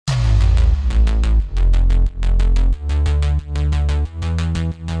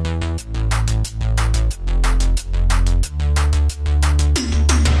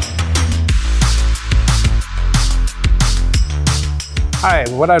Hi,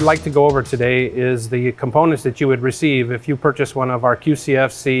 what I'd like to go over today is the components that you would receive if you purchase one of our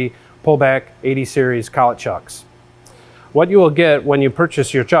QCFC pullback 80 series collet chucks. What you will get when you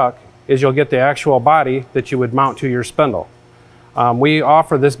purchase your chuck is you'll get the actual body that you would mount to your spindle. We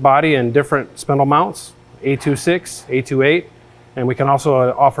offer this body in different spindle mounts, A26, A28, and we can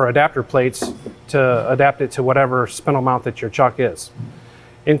also offer adapter plates to adapt it to whatever spindle mount that your chuck is.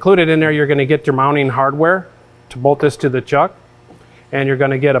 Included in there, you're going to get your mounting hardware to bolt this to the chuck, and you're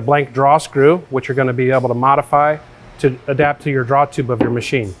going to get a blank draw screw, which you're going to be able to modify to adapt to your draw tube of your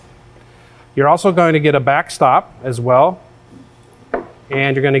machine. You're also going to get a backstop as well,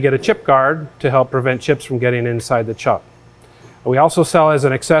 and you're going to get a chip guard to help prevent chips from getting inside the chuck. We also sell as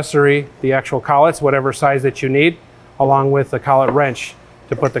an accessory the actual collets, whatever size that you need, along with the collet wrench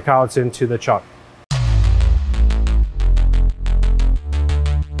to put the collets into the chuck.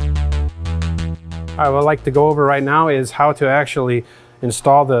 What I would like to go over right now is how to actually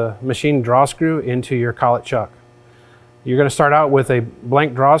install the machine draw screw into your collet chuck. You're going to start out with a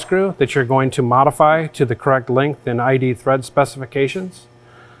blank draw screw that you're going to modify to the correct length and ID thread specifications.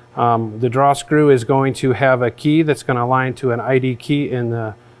 The draw screw is going to have a key that's going to align to an ID key in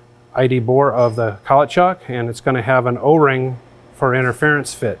the ID bore of the collet chuck, and it's going to have an O-ring for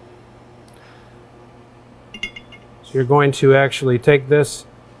interference fit. So you're going to actually take this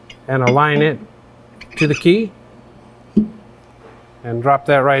and align it to the key and drop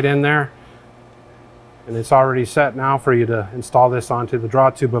that right in there, and it's already set now for you to install this onto the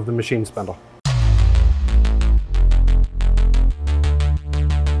draw tube of the machine spindle.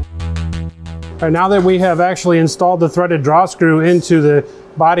 All right, now that we have actually installed the threaded draw screw into the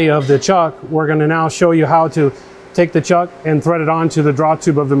body of the chuck, we're going to now show you how to take the chuck and thread it onto the draw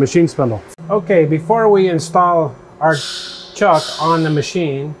tube of the machine spindle. Okay, before we install our chuck on the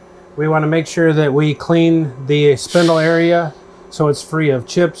machine, we want to make sure that we clean the spindle area so it's free of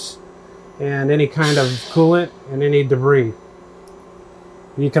chips and any kind of coolant and any debris.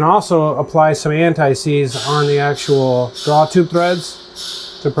 You can also apply some anti-seize on the actual draw tube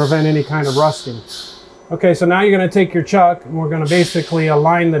threads to prevent any kind of rusting. Okay, so now you're going to take your chuck and we're going to basically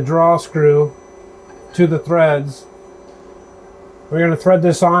align the draw screw to the threads. We're going to thread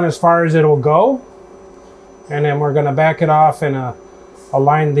this on as far as it will go, and then we're going to back it off and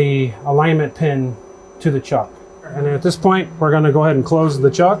align the alignment pin to the chuck. And at this point, we're going to go ahead and close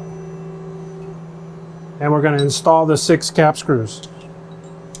the chuck, and we're going to install the 6 cap screws.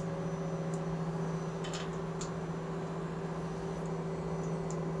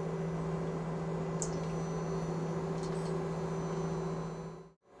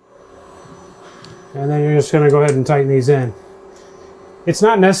 And then you're just going to go ahead and tighten these in. It's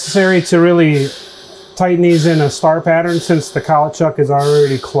not necessary to really tighten these in a star pattern since the collet chuck is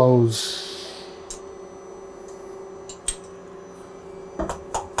already closed.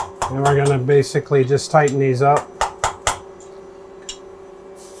 And we're going to basically just tighten these up.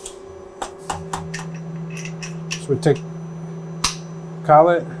 So we take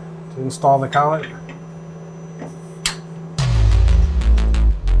collet to install the collet.